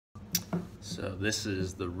So this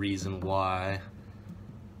is the reason why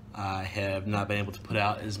I have not been able to put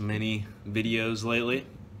out as many videos lately,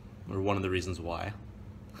 or one of the reasons why.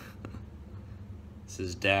 This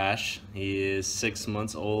is Dash. He is 6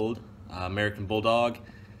 months old, American Bulldog,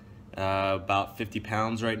 about 50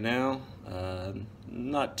 pounds right now.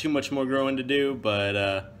 Not too much more growing to do,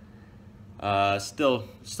 but still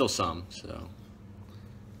some. So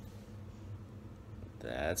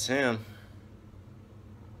that's him.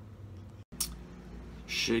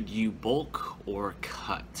 Should you bulk or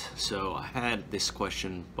cut? So I had this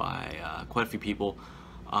question by quite a few people,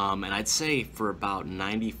 and I'd say for about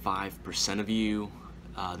 95% of you,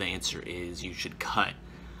 the answer is you should cut.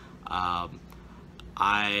 I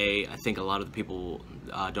think a lot of the people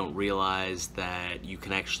don't realize that you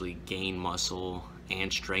can actually gain muscle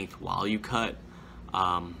and strength while you cut.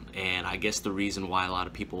 And I guess the reason why a lot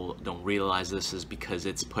of people don't realize this is because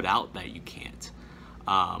it's put out that you can't.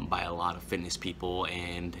 By a lot of fitness people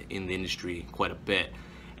and in the industry quite a bit,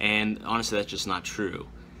 and honestly that's just not true.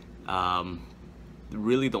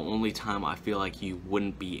 Really the only time I feel like you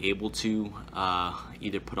wouldn't be able to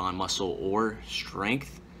either put on muscle or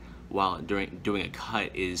strength while doing a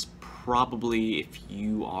cut is probably if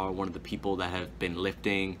you are one of the people that have been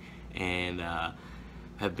lifting and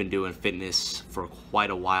have been doing fitness for quite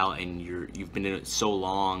a while, and you've been in it so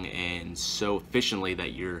long and so efficiently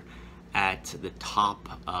that you're at the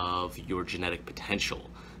top of your genetic potential.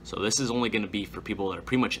 So this is only going to be for people that are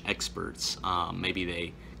pretty much experts. Maybe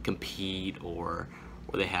they compete or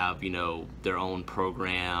they have, you know, their own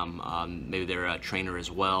program. Maybe they're a trainer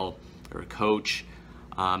as well or a coach,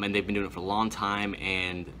 and they've been doing it for a long time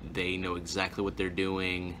and they know exactly what they're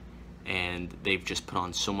doing, and they've just put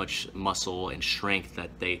on so much muscle and strength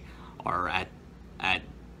that they are at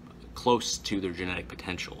close to their genetic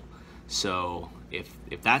potential. So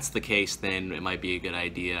if that's the case, then it might be a good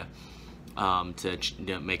idea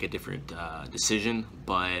to make a different decision.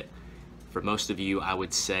 But for most of you, I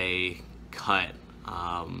would say cut.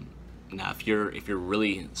 Now, if you're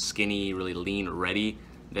really skinny, really lean already,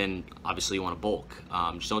 then obviously you want to bulk.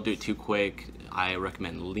 Just don't do it too quick. I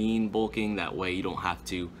recommend lean bulking. That way you don't have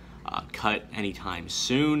to cut anytime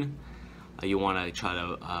soon. You want to try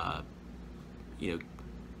to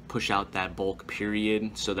push out that bulk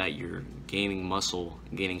period so that you're gaining muscle,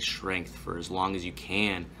 gaining strength for as long as you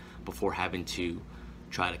can before having to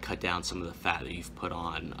try to cut down some of the fat that you've put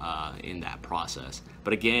on in that process.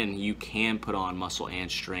 But again, you can put on muscle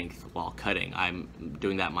and strength while cutting. I'm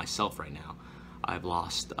doing that myself right now. I've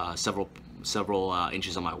lost several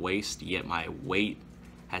inches on my waist, yet my weight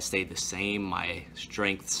has stayed the same. My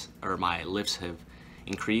strengths or my lifts have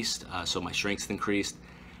increased, so my strength's increased,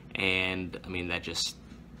 and I mean that just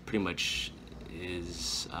pretty much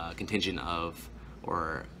is contingent of,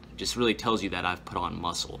 or just really tells you that I've put on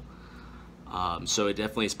muscle. So it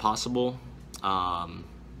definitely is possible.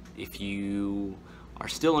 If you are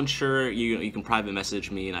still unsure, you can private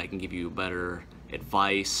message me and I can give you better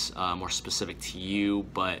advice, more specific to you.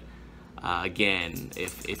 But again,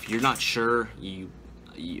 if you're not sure,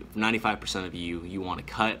 95% of you want to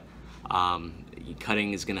cut.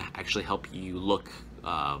 Cutting is going to actually help you look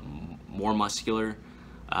more muscular.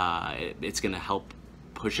 It's going to help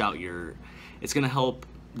push out it's going to help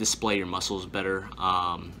display your muscles better,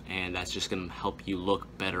 and that's just going to help you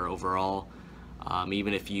look better overall.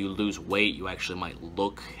 Even if you lose weight, you actually might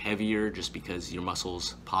look heavier just because your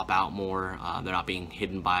muscles pop out more. They're not being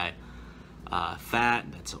hidden by fat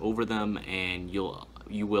that's over them, and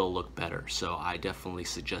you will look better. So I definitely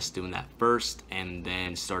suggest doing that first and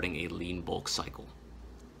then starting a lean bulk cycle.